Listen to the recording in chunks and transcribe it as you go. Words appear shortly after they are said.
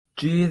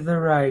G the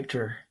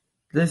writer.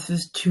 This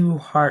is too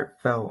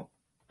heartfelt.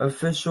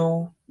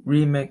 Official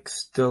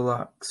Remix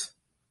Deluxe.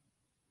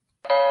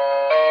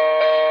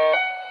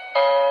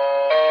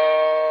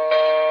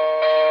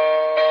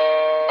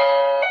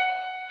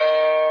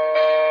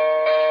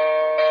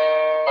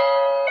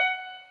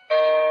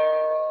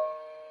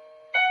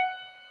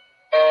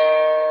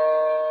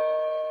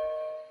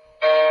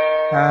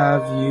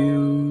 Have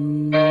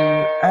you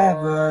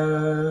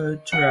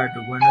ever tried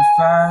to win a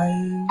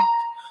fight?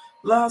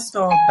 Lost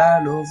all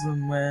battles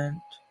and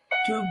went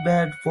to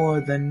bed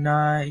for the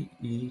night.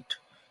 Knew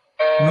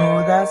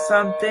that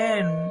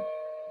something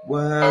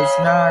was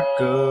not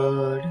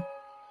good.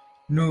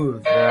 Knew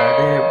that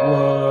it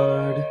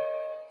would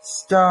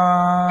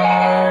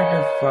start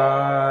a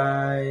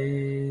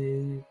fight.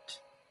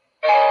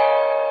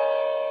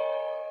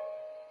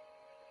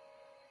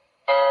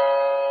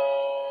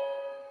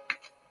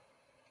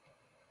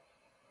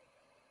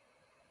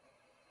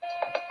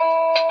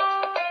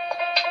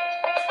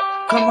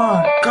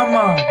 Come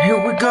on, here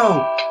we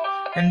go.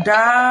 And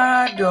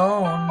I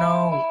don't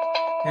know,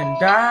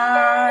 and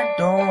I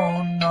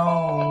don't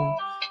know,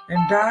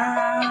 and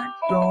I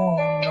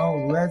don't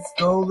know. Let's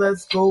go,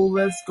 let's go,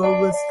 let's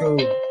go, let's go.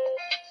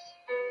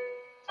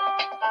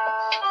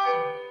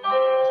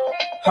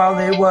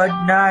 Hollywood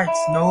nights,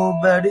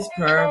 nobody's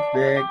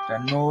perfect.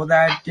 I know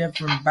that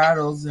different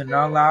battles and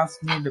our lives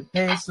need to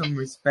pay some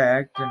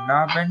respect, and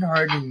I've been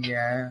hurting,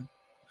 yeah.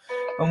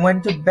 I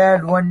went to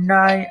bed one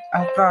night,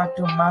 I thought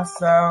to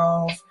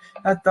myself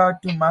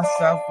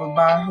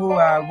about who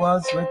I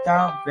was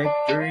without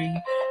victory,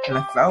 and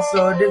I felt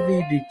so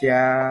defeated,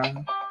 yeah.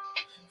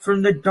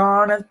 From the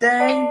dawn of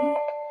day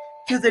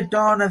to the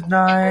dawn of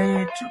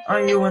night,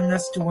 are you in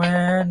this to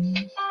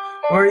win,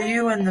 or are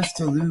you in this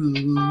to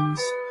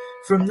lose?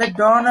 From the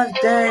dawn of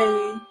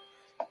day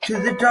to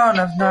the dawn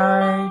of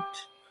night,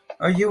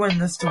 are you in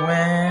this to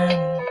win,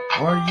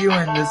 or are you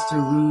in this to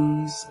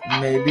lose?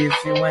 Maybe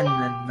if you win,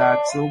 then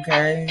that's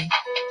okay.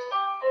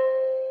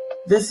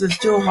 This is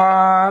too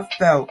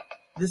heartfelt.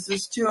 This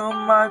is too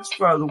much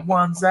for the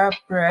ones that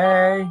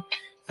pray.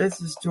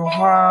 This is too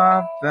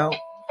heartfelt.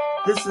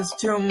 This is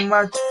too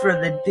much for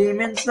the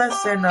demons that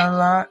sin a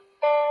lot.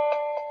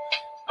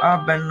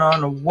 I've been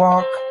on a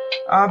walk.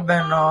 I've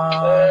been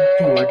on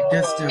to a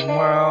distant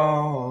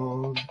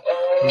world.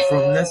 And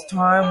from this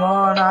time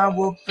on I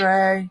will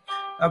pray.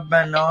 I've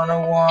been on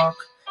a walk.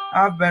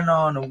 I've been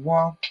on a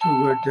walk to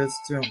a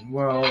distant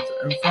world.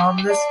 And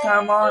from this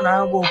time on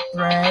I will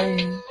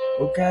pray.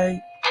 Okay?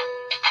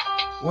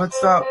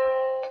 What's up?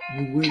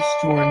 You wish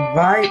to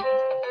invite?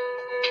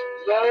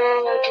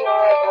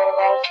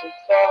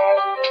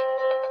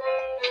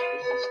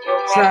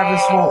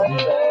 Travis Walton,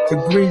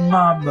 The Green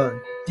Mamba,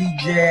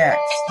 DJ X.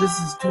 This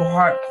is too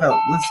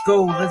heartfelt. Let's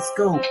go, let's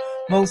go.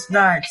 Most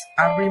nights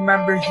I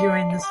remember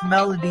hearing this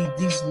melody,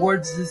 these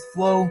words, this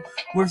flow,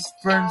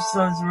 whispering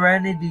some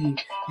serenity.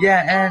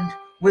 Yeah, and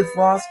with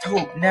lost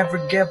hope, never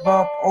give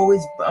up,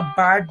 always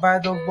abide by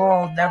the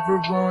law, never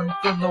run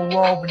from the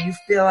wall when you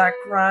feel like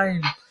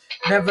crying.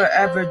 Never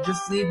ever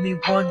just leave me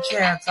one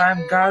chance,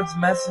 I'm God's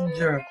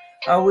messenger.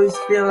 I always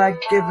feel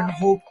like giving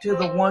hope to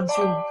the ones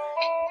who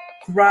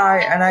cry,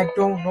 and I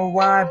don't know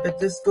why, but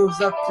this goes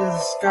up to the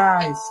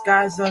sky.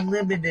 Sky's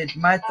unlimited,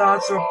 my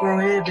thoughts are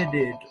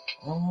prohibited.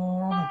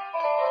 Oh.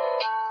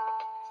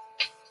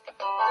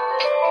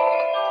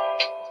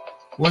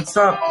 What's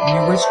up?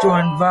 You wish to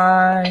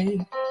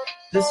invite?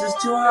 This is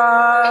too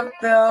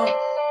heartfelt.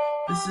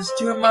 This is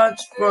too much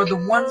for the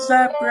ones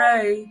that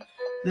pray.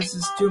 This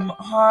is too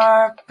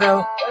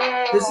heartfelt.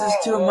 This is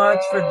too much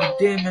for the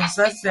demons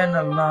that sin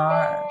a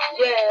lot.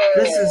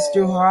 This is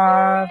too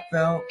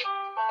heartfelt.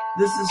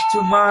 This is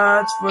too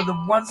much for the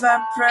ones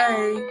that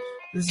pray.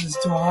 This is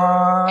too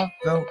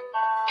heartfelt.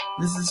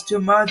 This is too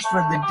much for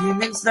the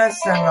demons that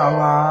sin a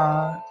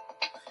lot.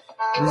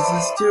 This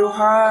is too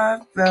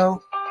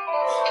heartfelt.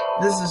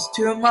 This is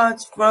too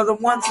much for the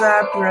ones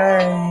that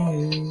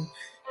pray.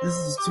 This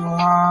is too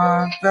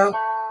heartfelt.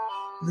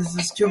 This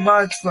is too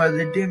much for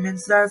the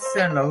demons that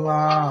sin a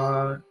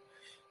lot.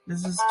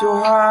 This is too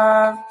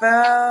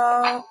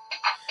heartfelt.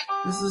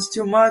 This is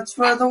too much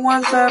for the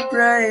ones that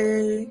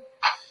pray.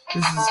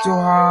 This is too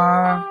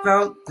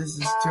heartfelt. This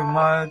is too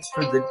much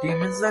for the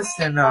demons that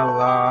sin a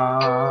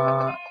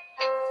lot.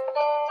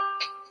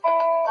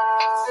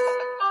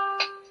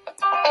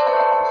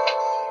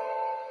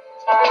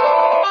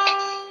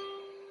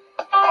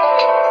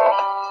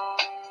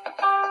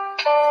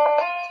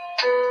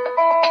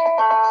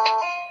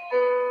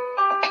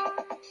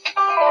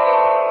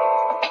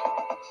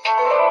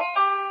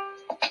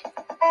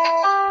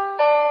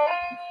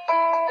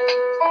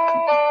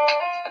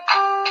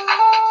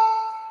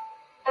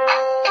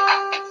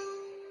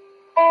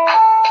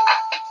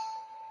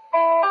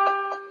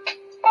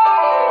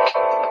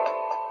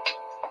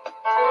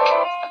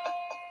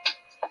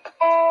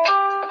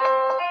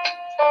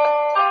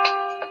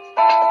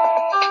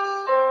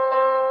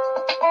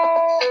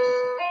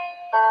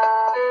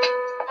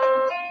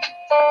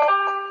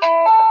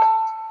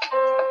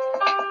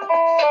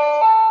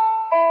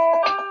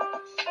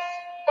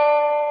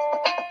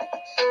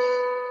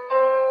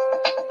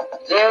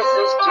 This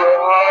is too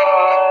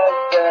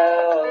heartfelt.